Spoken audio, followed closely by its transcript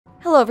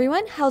Hello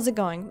everyone, how's it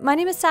going? My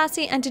name is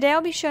Sassy and today I'll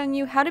be showing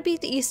you how to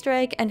beat the Easter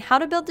egg and how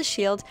to build the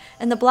shield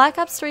in the Black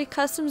Ops 3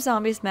 Custom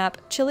Zombies map,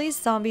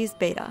 Chili's Zombies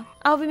Beta.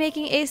 I'll be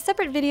making a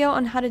separate video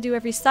on how to do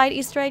every side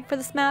Easter egg for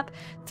this map,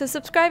 so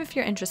subscribe if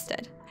you're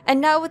interested. And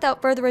now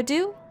without further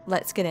ado,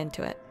 let's get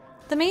into it.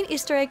 The main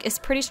Easter egg is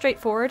pretty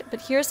straightforward,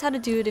 but here's how to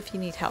do it if you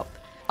need help.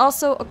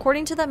 Also,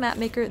 according to the map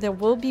maker, there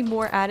will be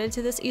more added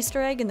to this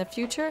Easter egg in the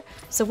future,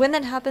 so when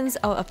that happens,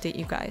 I'll update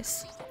you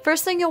guys.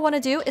 First thing you'll want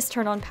to do is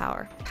turn on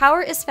power.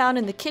 Power is found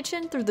in the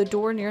kitchen through the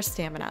door near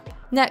Stamina.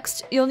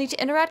 Next, you'll need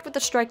to interact with the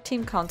Strike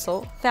Team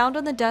console, found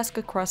on the desk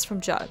across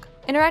from Jug.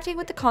 Interacting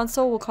with the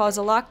console will cause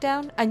a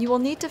lockdown, and you will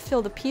need to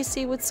fill the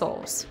PC with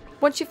souls.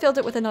 Once you've filled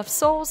it with enough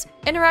souls,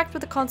 interact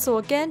with the console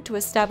again to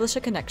establish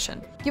a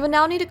connection. You will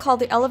now need to call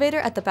the elevator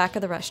at the back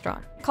of the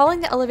restaurant.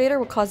 Calling the elevator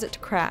will cause it to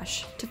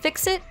crash. To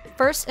fix it,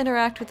 first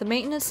interact with the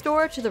maintenance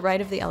door to the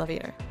right of the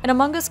elevator. An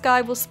Among Us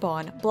guy will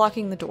spawn,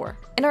 blocking the door.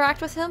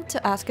 Interact with him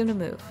to ask him to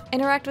move.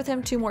 Interact with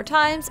him 2 more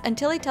times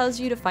until he tells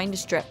you to find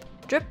his drip.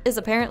 Drip is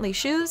apparently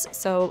shoes,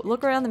 so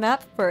look around the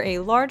map for a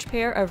large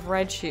pair of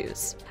red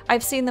shoes.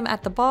 I've seen them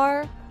at the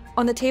bar,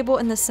 on the table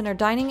in the center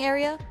dining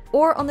area,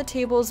 or on the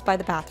tables by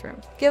the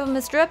bathroom. Give him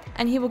his drip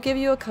and he will give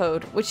you a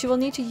code, which you will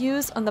need to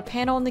use on the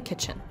panel in the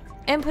kitchen.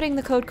 Inputting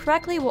the code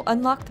correctly will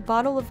unlock the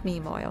bottle of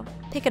neem oil.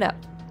 Pick it up.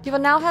 You will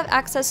now have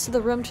access to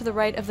the room to the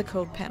right of the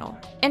code panel.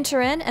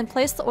 Enter in and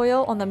place the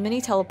oil on the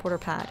mini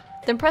teleporter pad.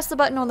 Then press the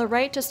button on the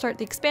right to start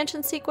the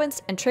expansion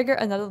sequence and trigger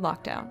another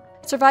lockdown.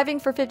 Surviving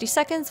for 50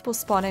 seconds will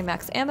spawn a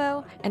max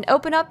ammo and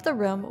open up the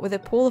room with a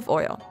pool of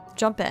oil.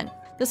 Jump in.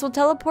 This will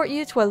teleport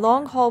you to a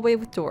long hallway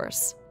with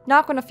doors.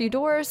 Knock on a few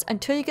doors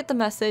until you get the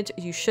message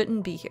you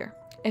shouldn't be here.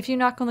 If you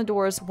knock on the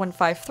doors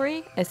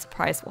 153, a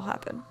surprise will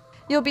happen.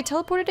 You'll be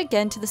teleported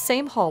again to the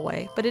same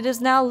hallway, but it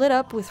is now lit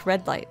up with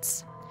red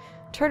lights.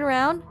 Turn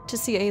around to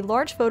see a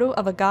large photo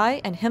of a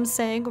guy and him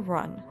saying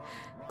run.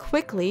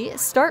 Quickly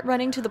start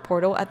running to the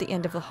portal at the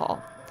end of the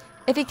hall.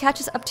 If he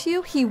catches up to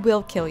you, he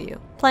will kill you.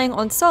 Playing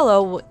on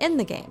solo will end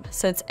the game,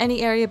 since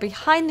any area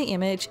behind the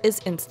image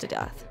is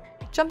insta-death.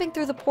 Jumping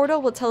through the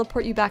portal will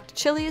teleport you back to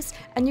Chili's,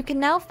 and you can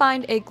now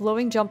find a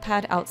glowing jump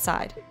pad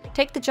outside.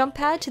 Take the jump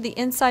pad to the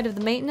inside of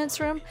the maintenance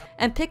room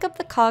and pick up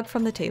the cog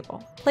from the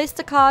table. Place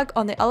the cog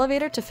on the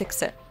elevator to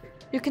fix it.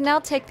 You can now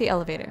take the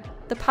elevator.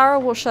 The power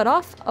will shut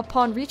off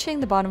upon reaching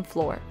the bottom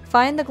floor.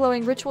 Find the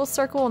glowing ritual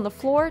circle on the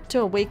floor to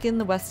awaken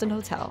the Weston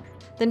Hotel.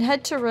 Then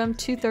head to room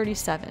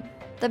 237.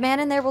 The man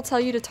in there will tell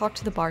you to talk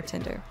to the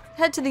bartender.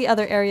 Head to the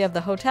other area of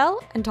the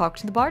hotel and talk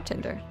to the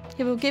bartender.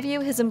 He will give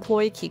you his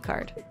employee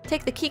keycard.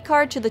 Take the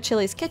keycard to the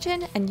Chili's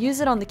kitchen and use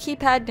it on the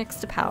keypad next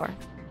to power.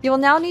 You will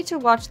now need to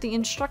watch the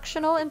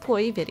instructional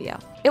employee video.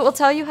 It will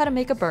tell you how to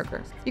make a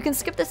burger. You can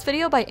skip this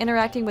video by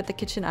interacting with the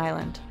kitchen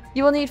island.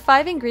 You will need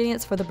 5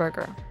 ingredients for the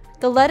burger.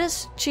 The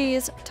lettuce,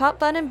 cheese, top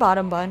bun, and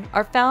bottom bun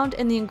are found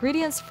in the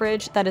ingredients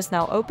fridge that is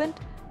now opened,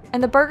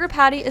 and the burger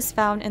patty is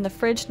found in the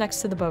fridge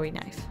next to the Bowie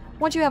knife.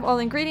 Once you have all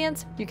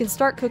ingredients, you can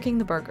start cooking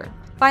the burger.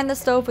 Find the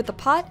stove with the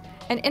pot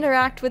and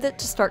interact with it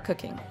to start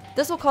cooking.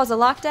 This will cause a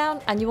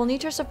lockdown and you will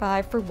need to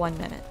survive for 1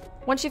 minute.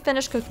 Once you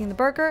finish cooking the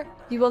burger,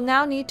 you will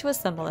now need to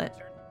assemble it.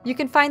 You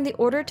can find the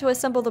order to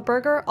assemble the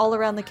burger all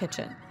around the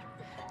kitchen.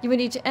 You will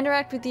need to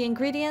interact with the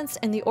ingredients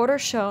in the order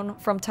shown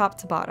from top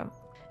to bottom.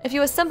 If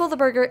you assemble the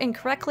burger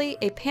incorrectly,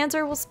 a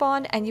panzer will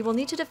spawn and you will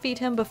need to defeat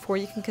him before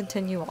you can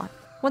continue on.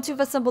 Once you've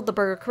assembled the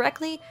burger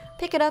correctly,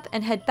 pick it up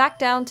and head back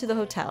down to the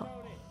hotel.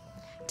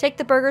 Take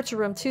the burger to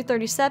room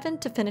 237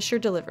 to finish your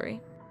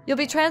delivery. You'll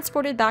be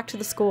transported back to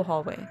the school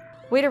hallway.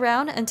 Wait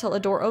around until a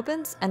door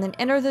opens and then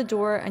enter the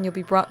door and you'll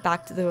be brought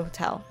back to the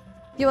hotel.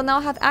 You will now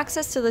have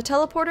access to the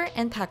teleporter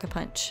and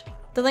Pack-a-Punch.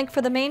 The link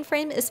for the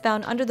mainframe is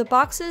found under the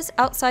boxes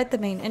outside the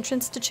main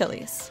entrance to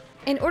Chili's.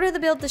 In order to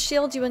build the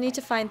shield, you will need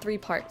to find 3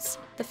 parts: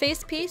 the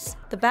face piece,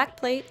 the back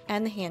plate,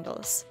 and the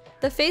handles.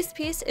 The face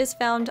piece is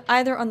found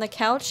either on the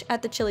couch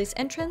at the Chili's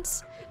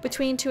entrance,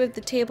 between 2 of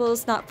the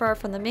tables not far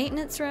from the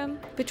maintenance room,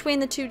 between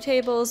the 2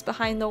 tables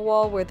behind the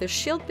wall where the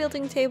shield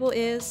building table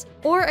is,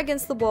 or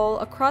against the wall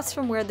across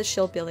from where the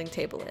shield building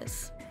table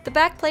is. The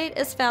back plate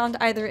is found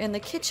either in the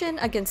kitchen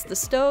against the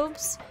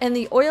stoves, in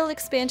the oil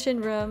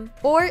expansion room,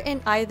 or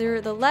in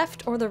either the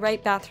left or the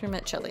right bathroom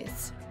at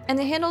Chili's. And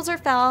the handles are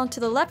found to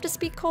the left of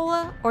Speed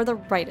Cola or the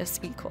right of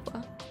Speed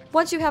Cola.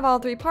 Once you have all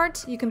 3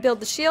 parts, you can build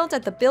the shield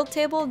at the build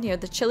table near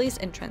the Chili's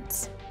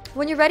entrance.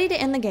 When you're ready to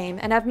end the game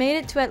and have made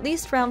it to at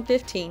least round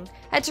 15,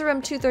 head to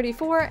room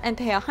 234 and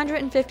pay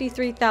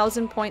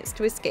 153,000 points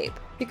to escape.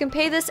 You can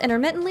pay this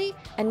intermittently,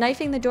 and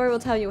knifing the door will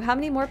tell you how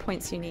many more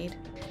points you need.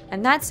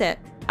 And that's it.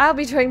 I'll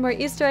be doing more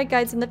Easter egg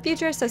guides in the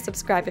future, so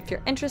subscribe if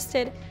you're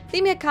interested.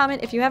 Leave me a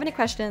comment if you have any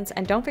questions,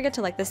 and don't forget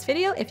to like this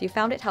video if you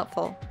found it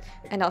helpful.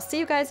 And I'll see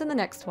you guys in the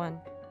next one.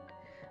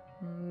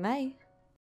 Bye.